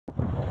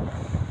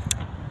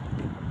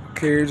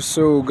Okay,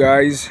 so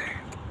guys,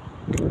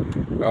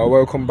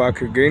 welcome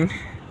back again.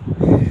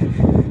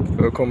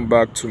 Welcome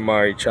back to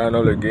my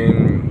channel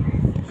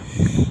again.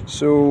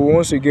 So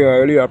once again, I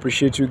really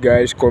appreciate you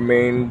guys'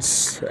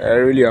 comments. I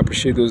really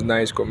appreciate those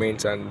nice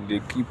comments, and they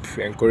keep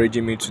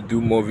encouraging me to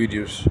do more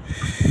videos.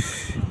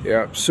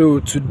 Yeah, so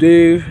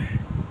today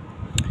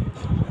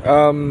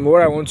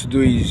what I want to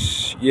do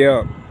is,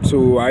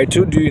 so I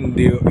told you in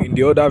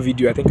the other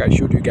video, I think I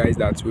showed you guys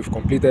that we've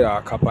completed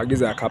our car park. This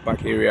is our car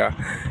park area.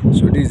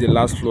 So this is the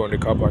last floor on the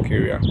car park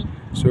area.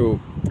 So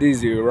this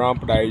is the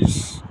ramp that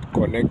is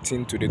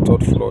connecting to the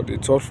third floor. The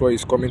third floor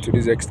is coming to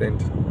this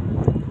extent.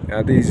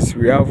 And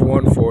we have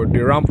one for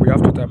the ramp. We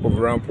have two types of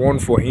ramp, one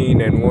for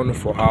in and one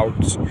for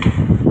out.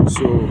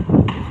 So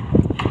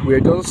we're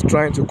just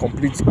trying to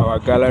complete our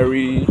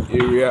gallery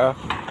area.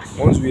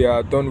 Once we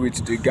are done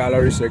with the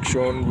gallery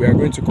section, we are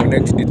going to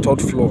connect the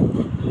third floor.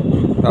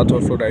 That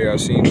third floor that you are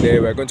seeing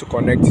there, we are going to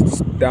connect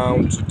it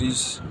down to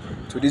this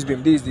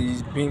beam. This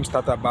is the beam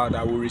starter bar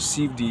that will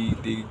receive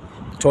the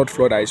third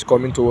floor that is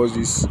coming towards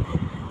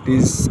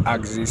this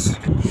axis.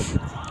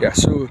 Yeah,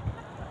 so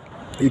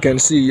you can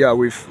see, yeah,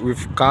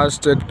 we've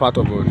casted part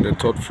of the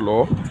third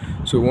floor.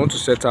 So we want to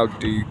set out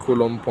the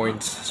column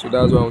points. So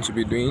that's what I want to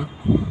be doing.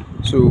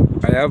 So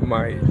I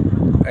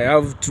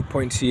have 2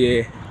 points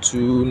here,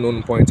 2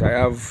 known points. I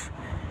have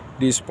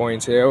this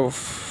point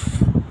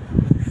F.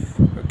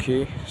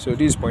 Okay, so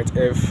this point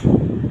F.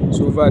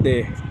 So over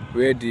there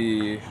where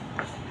the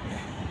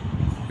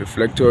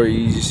reflector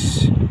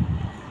is,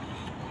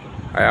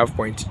 I have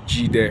point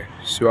G there.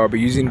 So I'll be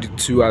using the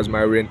 2 as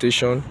my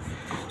orientation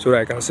so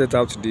that I can set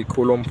out the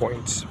column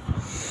points.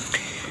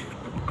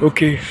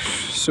 Okay,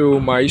 so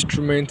my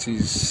instrument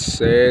is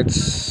set.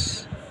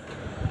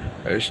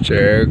 Let's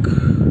check.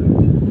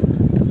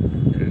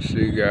 Let's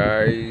see,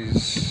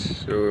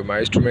 guys. So my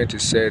instrument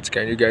is set.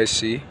 Can you guys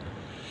see?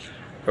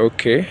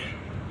 Okay,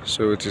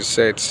 so it is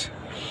set,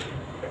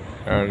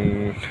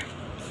 and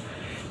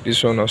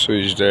this one also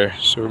is there.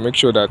 So make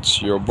sure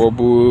that your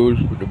bubble,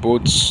 the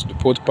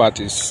both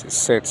part is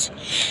set.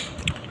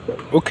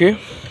 Okay,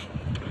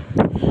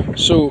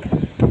 so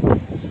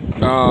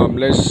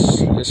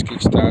let's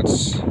kick start.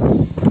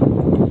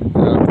 I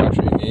have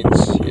battery in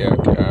it. Yeah,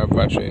 okay, I have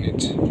battery in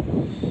it.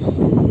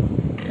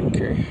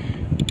 Okay,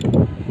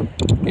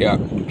 yeah,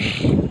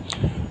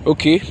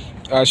 okay.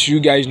 As you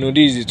guys know,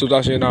 this is the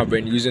total station I've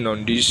been using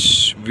on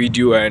this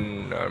video,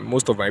 and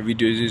most of my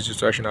videos is the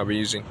total station I've been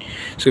using.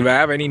 So if I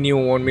have any new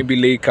one, maybe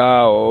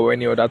Leica or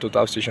any other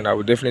total station, I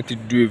will definitely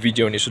do a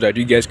video on it so that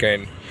you guys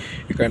can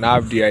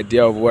have the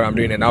idea of what I'm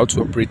doing and how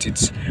to operate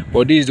it.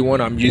 But this is the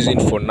one I'm using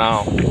for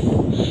now.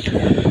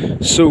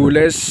 So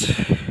let's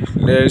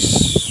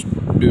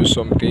do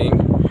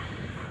something.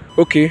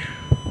 Okay,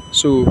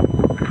 so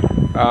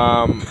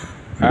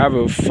I have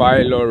a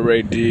file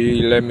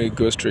already. Let me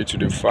go straight to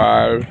the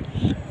file.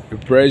 You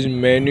press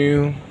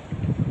menu.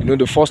 You know,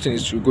 the first thing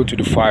is to go to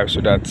the file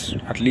so that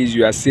at least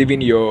you are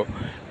saving your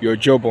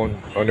job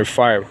on the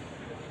file.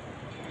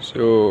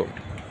 So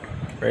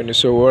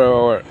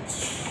whatever,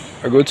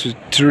 I go to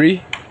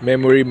 3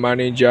 memory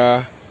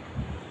manager.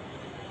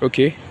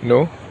 Okay,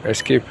 no,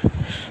 escape.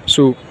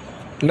 So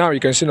now you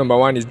can see number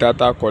 1 is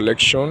data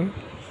collection,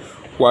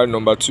 while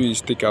number 2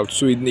 is takeout.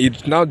 So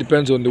it now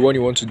depends on the one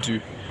you want to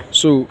do.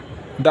 So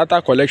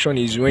data collection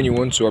is when you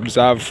want to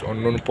observe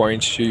unknown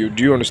points. Do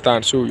you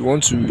understand? So you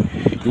want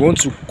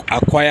to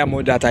acquire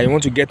more data, you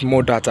want to get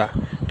more data.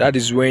 That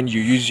is when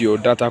you use your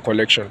data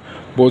collection.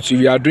 But if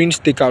you are doing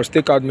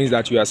stakeout means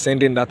that you are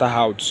sending data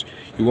out.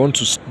 You want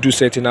to do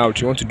setting out,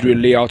 you want to do a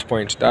layout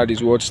point. That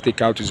is what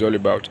stakeout is all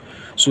about.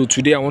 So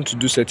today I want to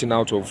do setting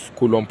out of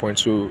column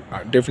points. So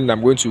definitely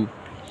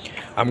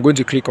I'm going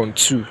to click on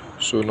 2.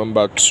 So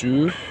number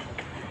 2,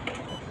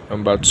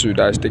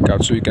 that's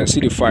takeout. So you can see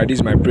the file. This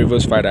is my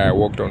previous file that I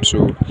worked on.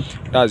 So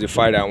that's the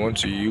file that I want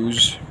to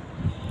use.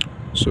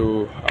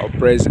 So I'll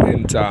press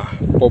enter,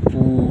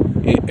 purple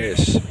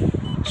AS.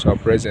 So I'll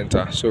press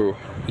enter. So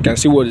you can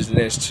see what is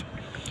next.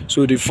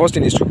 So the first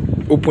thing is to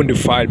open the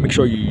file. Make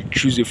sure you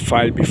choose a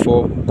file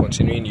before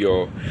continuing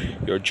your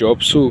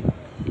job. So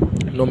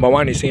number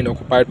 1 is saying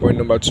occupied point,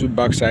 number 2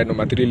 backside,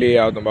 number 3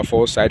 layout, number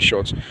 4 side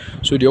shots.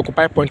 So the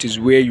occupied point is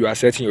where you are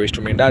setting your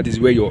instrument. That is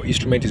where your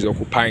instrument is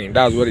occupying.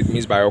 That's what it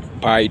means by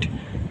occupied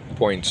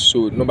point.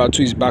 So number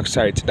 2 is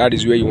backside. That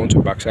is where you want to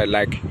backside,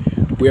 like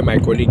where my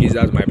colleague is.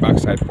 That's my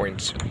backside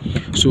point.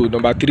 So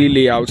number 3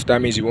 layout,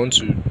 that means you want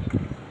to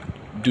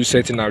do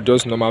setting out,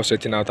 just normal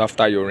setting out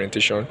after your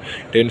orientation.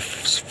 Then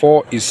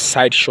 4 is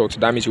side shot.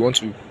 That means you want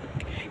to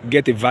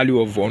get a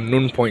value of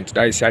unknown point.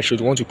 That is side shot.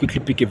 You want to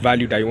quickly pick a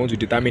value that you want to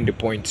determine the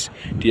points,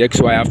 the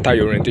XY after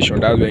your orientation.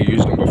 That's when you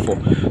use number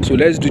 4. So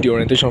let's do the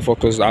orientation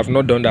focus. I've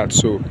not done that,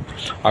 so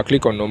I'll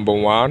click on number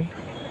 1,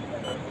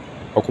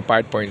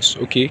 occupied points.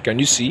 Okay, can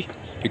you see?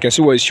 You can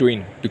see what it's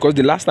showing, because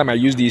the last time I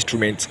used the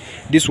instrument,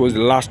 this was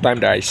the last time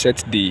that I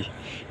set the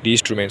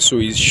instrument. So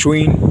it's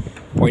showing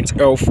point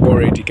F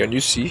already. Can you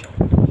see?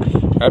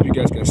 I hope you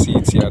guys can see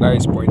it here. That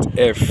is point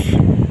F.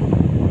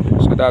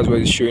 So that's what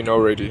it's showing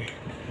already.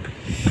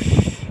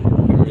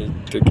 Let me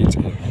take it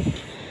in.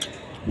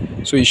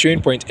 So it's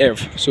showing point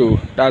F, so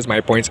that's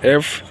my point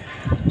F.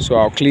 So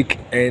I'll click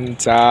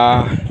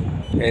enter.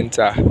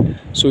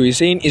 So it's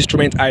saying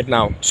instrument height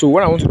now. So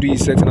what I want to do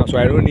is setting up, so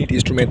I don't need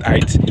instrument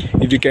height.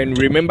 If you can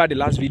remember the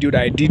last video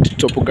that I did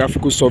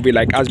topographical survey,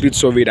 like as-built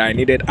survey, that I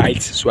needed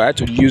height, so I had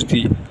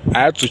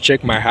to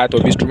check my height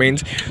of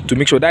instruments to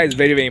make sure. That is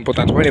very, very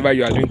important whenever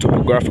you are doing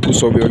topographical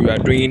survey, or you are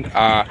doing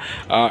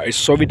a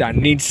survey that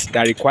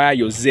require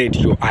your Z,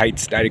 your height,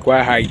 that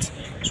require height.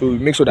 So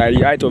make sure that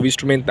the height of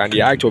instrument and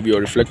the height of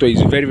your reflector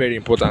is very, very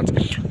important.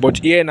 But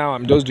here now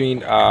I'm just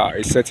doing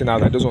a setting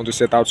out. I just want to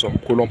set out some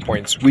column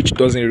points which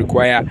doesn't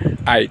require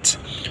height,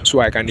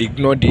 so I can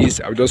ignore this.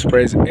 I'll just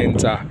press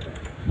enter.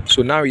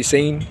 So now it's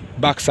saying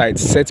backside,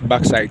 set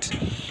backside.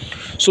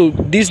 So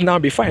this now,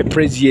 before I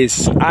press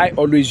yes, I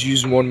always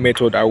use one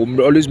method. I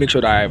will always make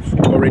sure that I've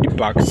already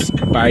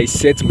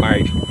set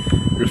my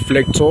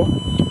reflector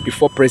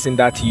before pressing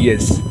that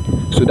yes.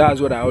 So that's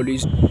what I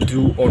always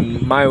do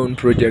on my own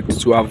project,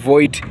 to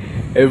avoid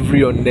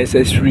every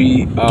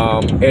unnecessary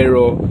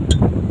error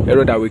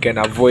that we can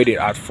avoid it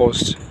at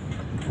first.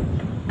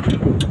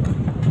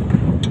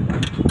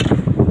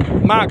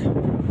 Mark,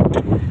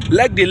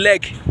 leg the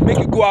leg, make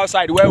it go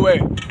outside. Where?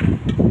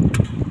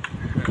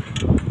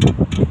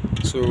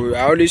 So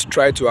I always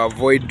try to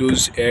avoid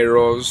those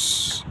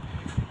errors.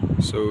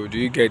 So do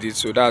you get it?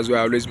 So that's why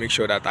I always make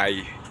sure that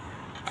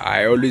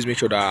I always make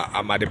sure that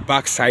I'm at the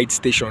backside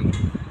station,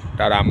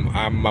 that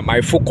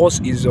my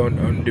focus is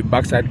on the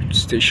backside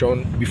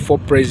station before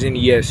pressing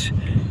yes.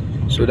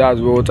 So that's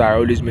what I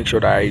always make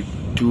sure that I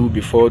do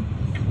before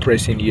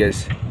pressing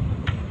yes.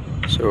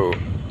 So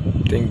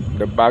I think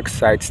the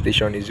backside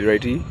station is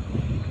ready.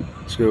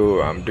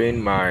 So I'm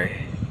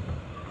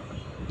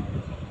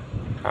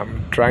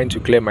trying to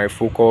clear my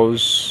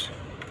focus,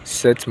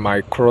 set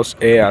my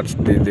crosshair at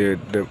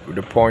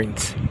the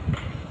point.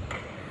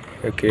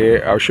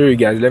 Okay, I'll show you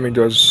guys. Let me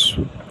just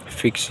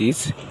fix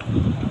it.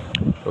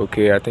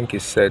 Okay, I think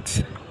it's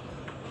set.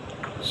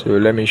 So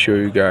let me show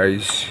you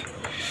guys.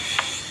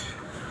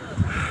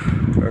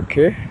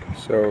 Okay,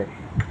 so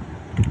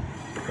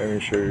let me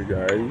show you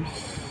guys.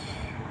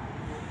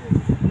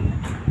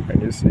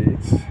 Can you see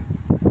it?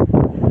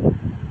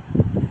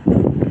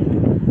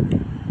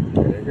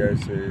 Can you guys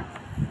see it?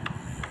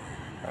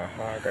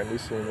 Can you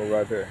see him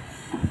over there?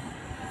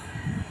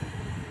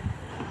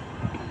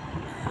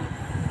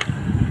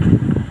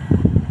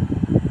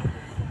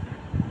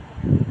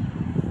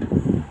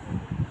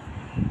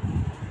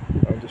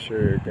 I'll just show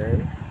you again.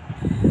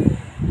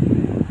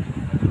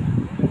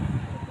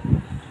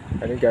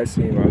 Can you guys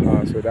see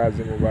him? So that's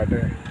him over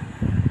there.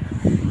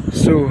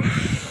 So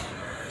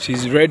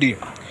she's ready.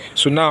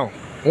 So now,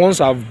 once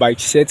I've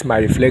set my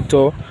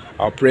reflector,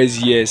 I'll press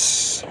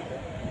yes.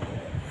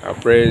 I'll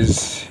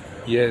press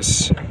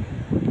yes.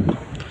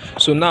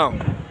 So now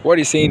what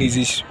it's saying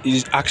is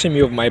asking me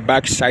of my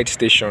backside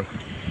station.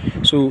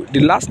 So the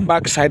last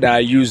backside that I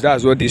used,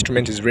 that's what the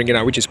instrument is bringing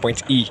out, which is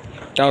point E.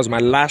 That was my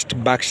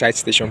last backside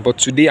station, but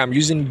today I'm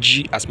using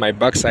G as my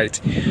backside.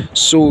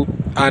 So,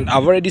 and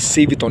I've already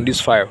saved it on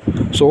this file.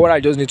 So what I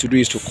just need to do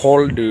is to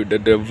call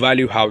the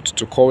value out,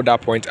 to call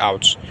that point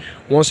out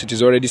once it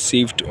is already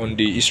saved on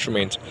the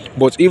instrument.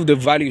 But if the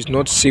value is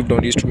not saved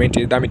on the instrument,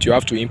 that means you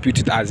have to input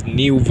it as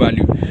new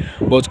value.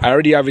 But I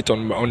already have it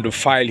on the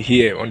file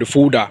here, on the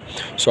folder.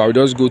 So I'll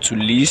just go to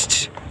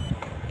list.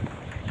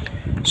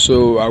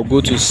 So I'll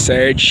go to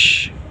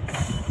search,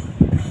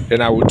 then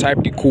I will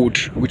type the code,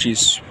 which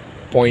is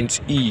point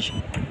E,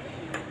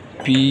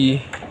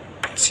 P,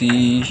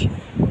 T,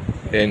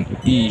 and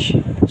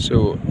E.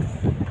 So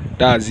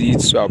that's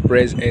it. So I'll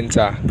press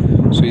enter.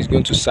 So it's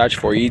going to search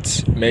for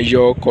it.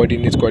 Measure,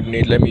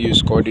 coordinate. Let me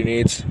use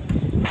coordinates.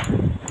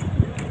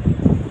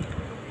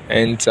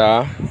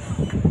 Enter.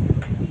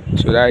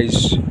 So that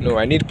is, no,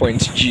 I need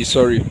point G,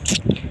 sorry,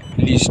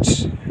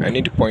 list. I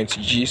need point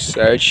G,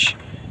 search.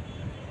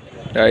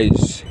 That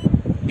is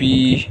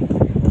P,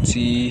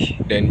 T,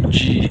 then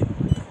G.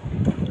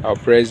 I'll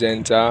press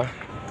enter.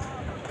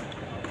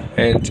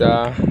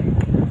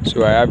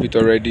 So I have it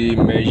already.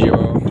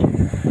 Measure,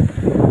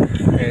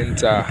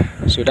 enter.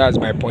 So that's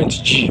my point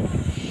G.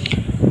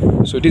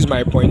 So this is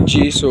my point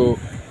G. So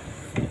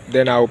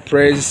then I'll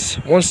press,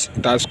 once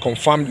it has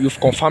confirmed, you've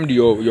confirmed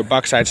your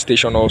backside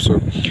station also,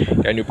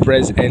 and you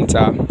press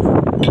enter.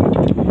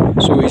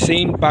 So it's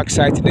saying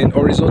backside, then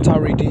horizontal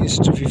readings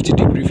 250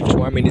 degree,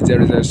 51 minutes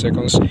 00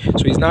 seconds. So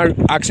it's now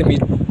asking me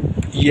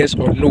yes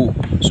or no.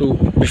 So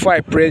before I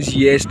press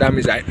yes, that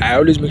means I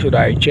always make sure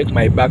that I check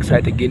my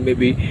backside again.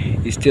 Maybe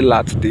it's still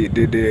at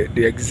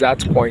the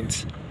exact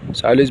point.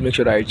 So I always make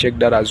sure that I check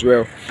that as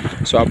well.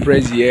 So I'll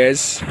press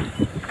yes.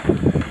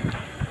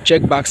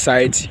 Check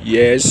backside,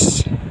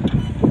 yes.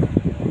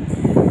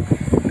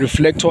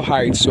 Reflector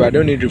height, so I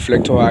don't need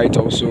reflector height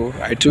also.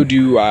 I told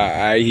you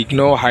I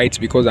ignore height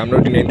because I'm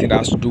not doing anything that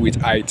has to do with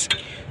height.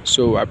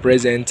 So I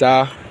press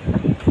enter.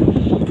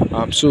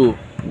 So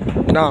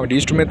now the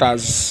instrument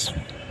has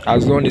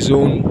done its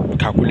own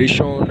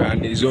calculation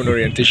and his own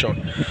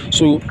orientation.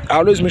 So I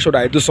always make sure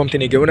that I do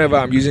something again whenever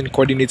I'm using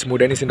coordinate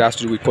mode, anything that has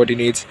to do with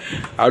coordinates.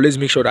 I always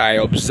make sure that I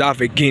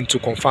observe again to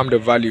confirm the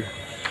value.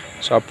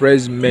 So I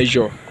press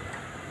measure.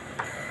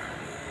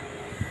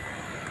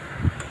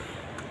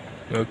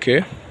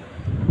 Okay,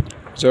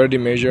 it's already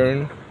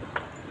measuring.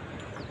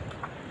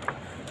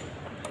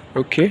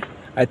 Okay,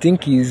 I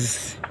think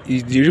the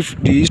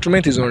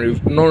instrument is on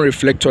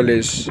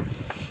non-reflectorless.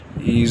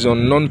 Is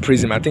on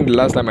non-prism. I think the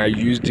last time I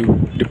used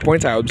the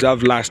point I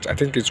observed last, I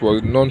think it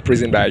was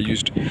non-prism that I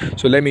used.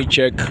 So let me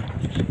check.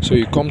 So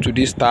you come to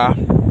this star,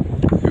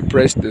 you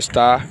press the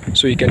star,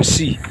 so you can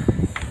see.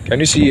 Can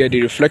you see here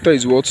the reflector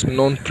is what?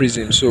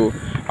 Non-prism. So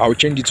I'll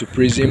change it to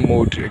prism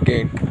mode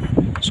again.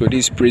 So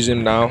this is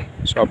prism now.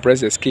 So I'll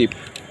press escape.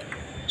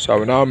 So I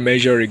will now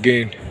measure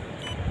again.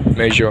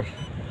 Measure.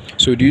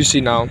 So do you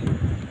see now?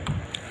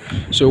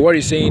 So what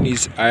it's saying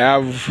is I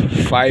have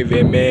 5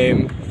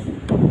 mm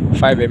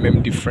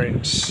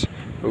difference.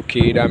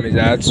 Okay, that means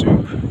I had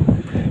to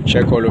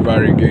check all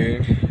over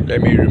again.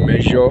 Let me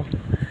remeasure.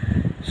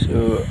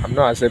 So I'm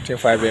not accepting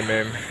 5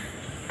 mm.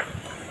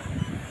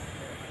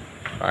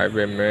 5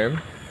 mm.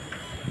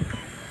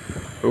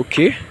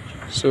 Okay,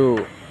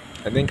 so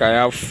I think I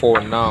have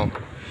 4 now.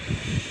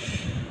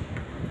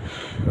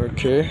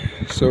 Okay,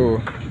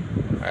 so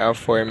I have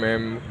 4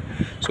 mm.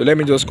 So let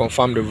me just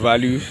confirm the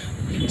value.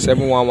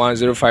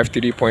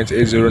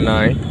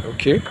 711,053.809.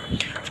 Okay,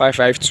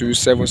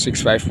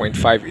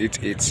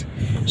 552,765.588.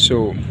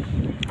 So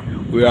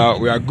we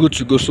are good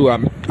to go. So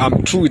I'm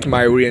through with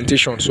my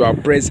orientation. So I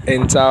press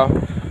enter.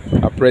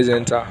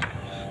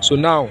 So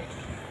now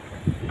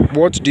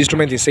what the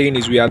instrument is saying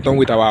is we are done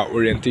with our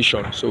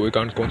orientation, so we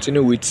can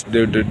continue with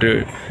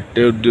the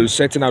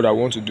setting out that I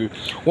want to do.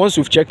 Once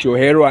you've checked your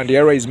error and the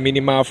error is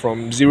minimal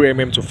from 0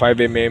 mm to 5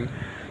 mm,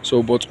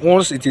 so but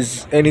once it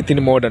is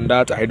anything more than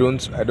that, I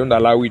don't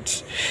allow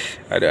it.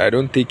 I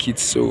don't take it.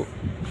 So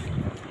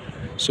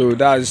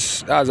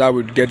that's how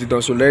we get it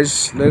done. So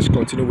let's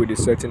continue with the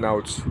setting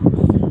out.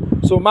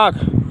 So Mark,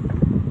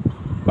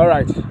 all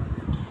right,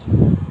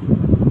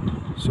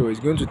 so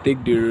it's going to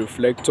take the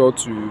reflector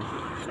to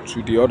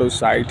the other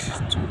side,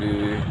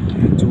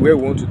 to where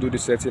we want to do the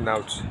setting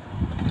out.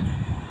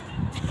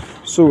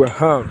 So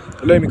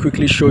let me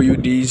quickly show you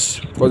this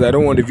because I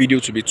don't want the video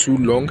to be too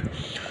long.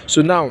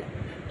 So now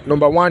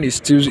number one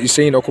is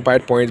saying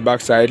occupied point,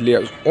 backside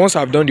layout. Once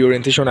I've done the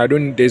orientation,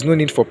 there's no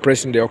need for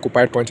pressing the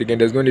occupied point again.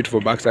 There's no need for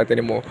backside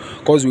anymore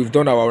because we've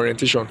done our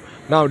orientation.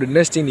 Now the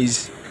next thing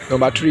is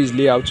number 3 is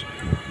layout.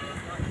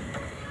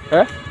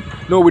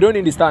 No, we don't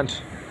need the stand.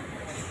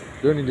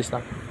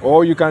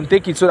 Or you can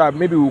take it so that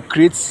maybe we'll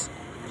create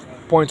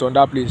points on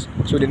that place.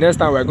 So the next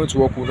time we're going to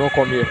work, we'll not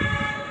come here.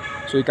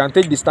 So you can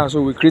take the stand,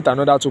 so we create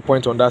another 2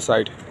 points on that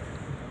side.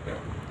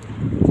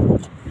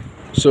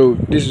 So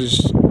this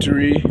is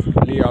 3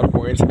 layout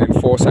points and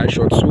 4 side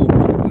shots. So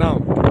now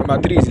number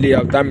 3 is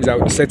layout. That means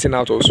I'll be setting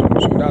out also.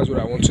 So that's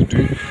what I want to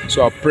do.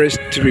 So I'll press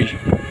 3. So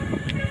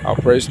I'll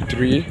press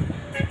 3.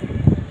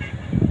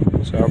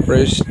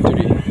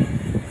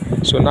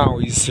 So now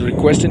it's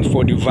requesting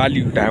for the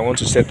value that I want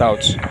to set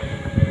out.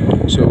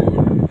 So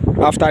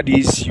after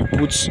this, you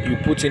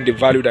put in the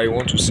value that you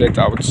want to set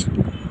out.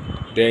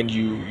 Then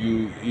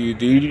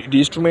the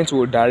instrument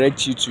will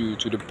direct you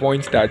to the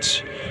point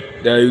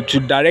to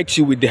direct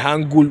you with the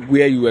angle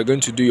where you are going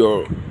to do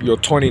your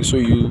turning. So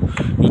you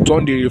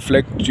turn the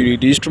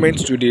instrument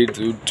to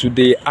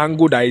the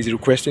angle that is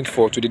requesting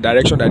for, to the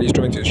direction that the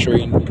instrument is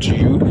showing to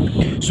you.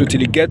 So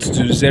till it gets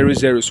to 0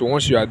 0. So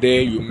once you are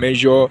there, you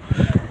measure,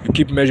 you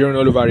keep measuring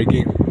all over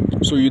again.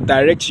 So you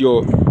direct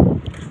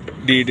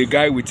the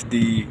guy with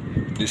the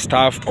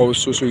staff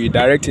also. So you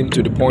direct him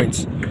to the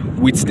point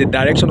with the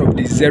direction of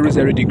the 0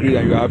 0 degree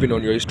that you're having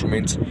on your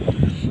instrument.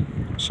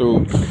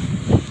 So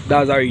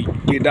that's how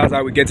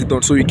we get it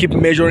done. So you keep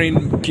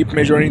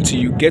measuring till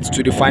you get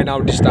to the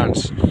final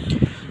distance.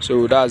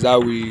 So that's how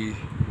we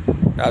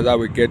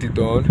get it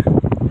done.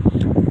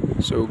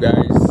 So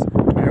guys,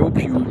 I hope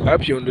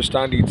you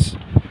understand it.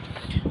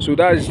 So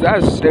that's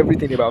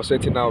everything about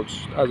setting out.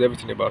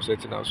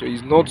 So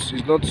it's not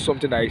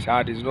something that is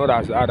hard. It's not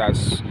as hard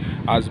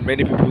as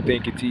many people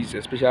think it is,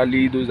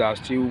 especially those that are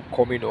still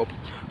coming up.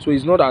 So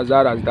it's not as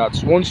hard as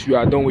that. Once you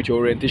are done with your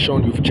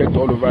orientation, you've checked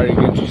all over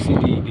again to see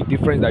the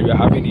difference that you are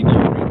having in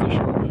your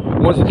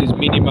orientation. Once it is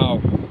minimal,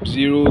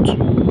 0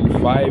 to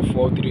 5,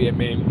 4, 3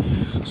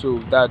 mm, so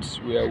that's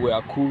we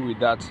are cool with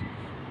that.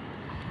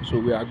 So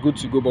we are good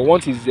to go. But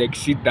once it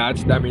exceeds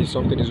that means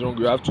something is wrong.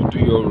 You have to do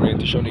your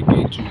orientation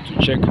again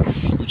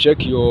to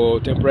check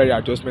your temporary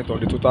adjustment on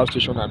the total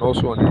station and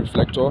also on the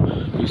reflector.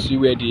 You see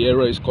where the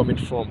error is coming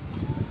from.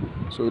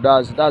 So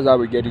that's how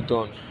we get it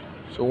done.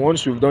 So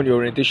once you've done your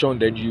orientation,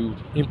 then you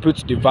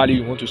input the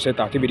value you want to set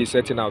out if it is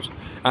setting out.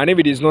 And if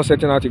it is not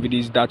setting out, if it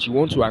is that you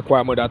want to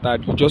acquire more data,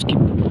 you just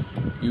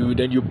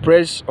then you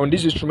press on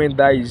this instrument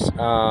that is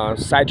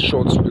side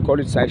shots. We call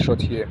it side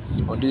shot here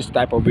on this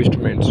type of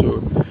instrument.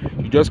 So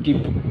you just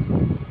keep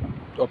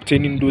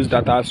obtaining those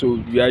data. So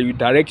you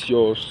direct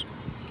your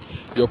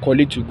your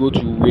colleague to go to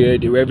where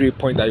the every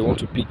point that you want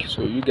to pick.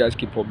 So you guys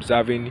keep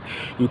observing,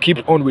 you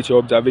keep on with your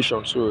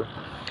observation. So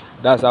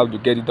that's how to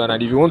get it done.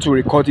 And if you want to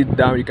record it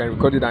down, you can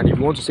record it, and if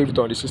you want to save it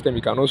on the system,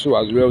 you can also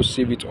as well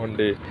save it on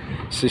the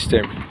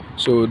system.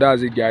 So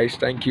that's it, guys.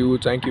 Thank you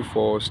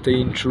for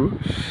staying true,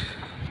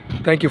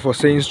 thank you for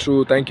saying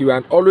true, thank you.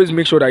 And always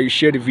make sure that you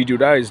share the video.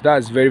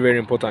 That's very, very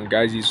important,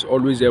 guys. It's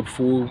always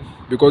helpful,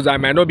 because I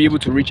might not be able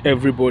to reach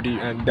everybody,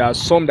 and there are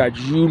some that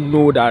you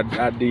know that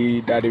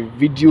the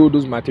video,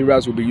 those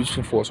materials will be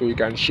useful for, so you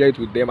can share it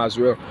with them as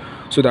well,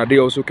 so that they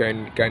also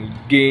can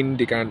gain,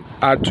 they can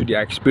add to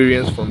their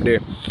experience from there.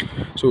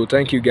 So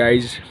thank you,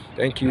 guys.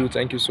 Thank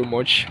you so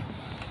much.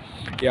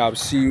 Yeah, I'll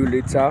see you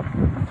later.